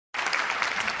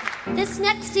This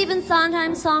next Stephen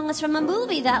Sondheim song is from a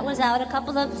movie that was out a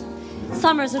couple of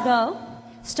summers ago,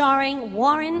 starring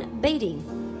Warren Beatty.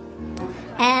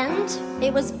 And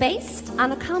it was based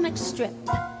on a comic strip,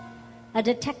 a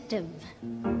detective.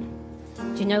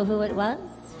 Do you know who it was?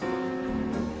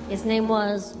 His name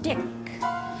was Dick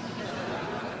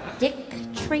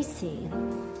Tracy.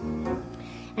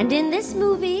 And in this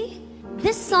movie,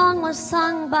 this song was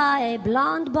sung by a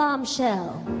blonde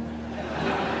bombshell.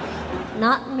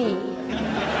 Not me.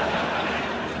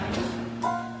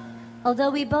 Although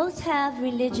we both have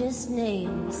religious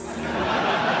names.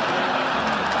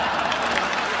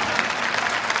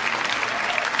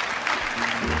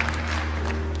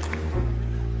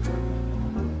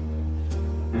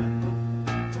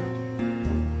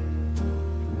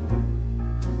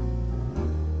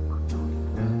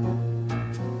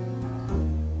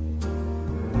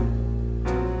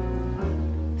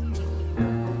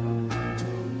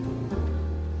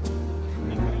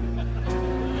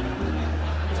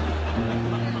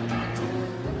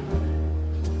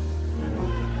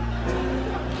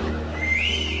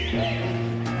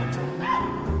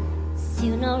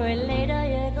 Sooner or later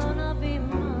you're gonna be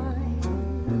mine.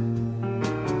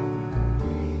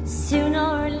 Sooner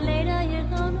or later you're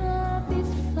gonna be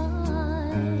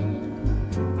fine.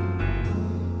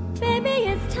 Baby,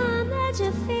 it's time that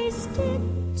you faced it.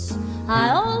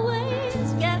 I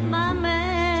always get my man.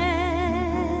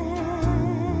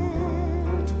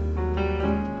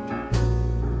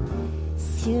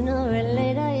 Sooner or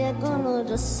later you're gonna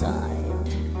decide.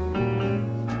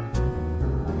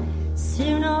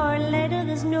 Sooner or later,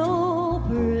 there's no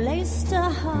place to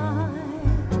hide.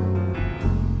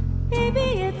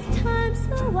 Baby, it's time,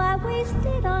 so why waste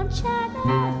it on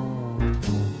chatter?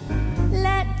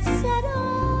 Let's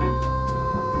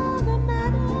settle the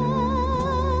matter.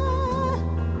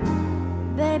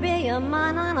 Baby, you're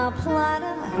mine on a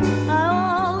platter. I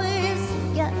always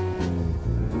get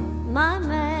my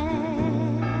man.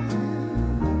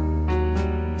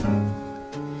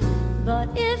 But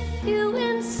if you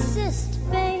insist,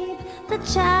 babe, the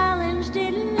challenge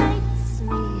delights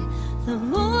me. The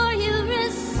more you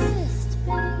resist,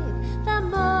 babe, the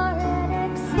more it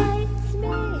excites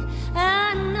me.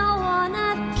 And no one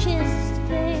I've kissed,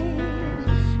 babe,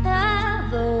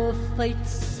 ever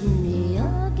fights me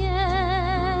again.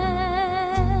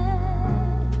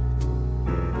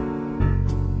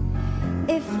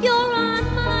 If you're on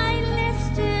my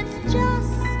list, it's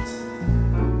just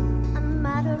a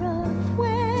matter of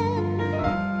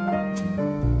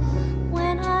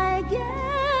when I get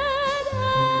a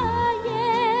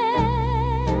yeah,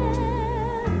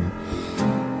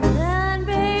 then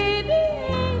baby,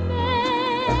 amen.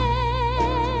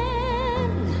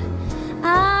 I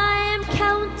am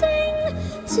counting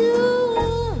to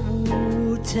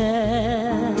 10.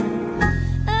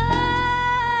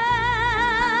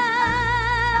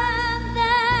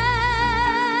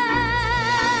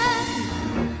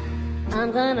 I'm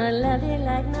gonna love you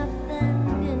like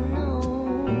nothing you know.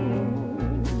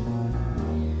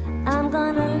 I'm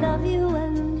gonna love you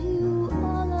and you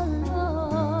all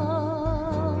alone.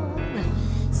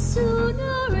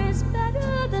 Sooner is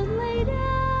better than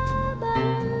later, but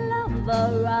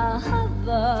lover, a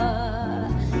hover,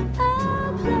 a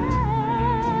plan.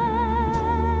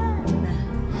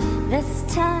 This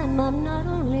time I'm not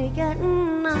only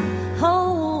getting a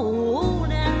hold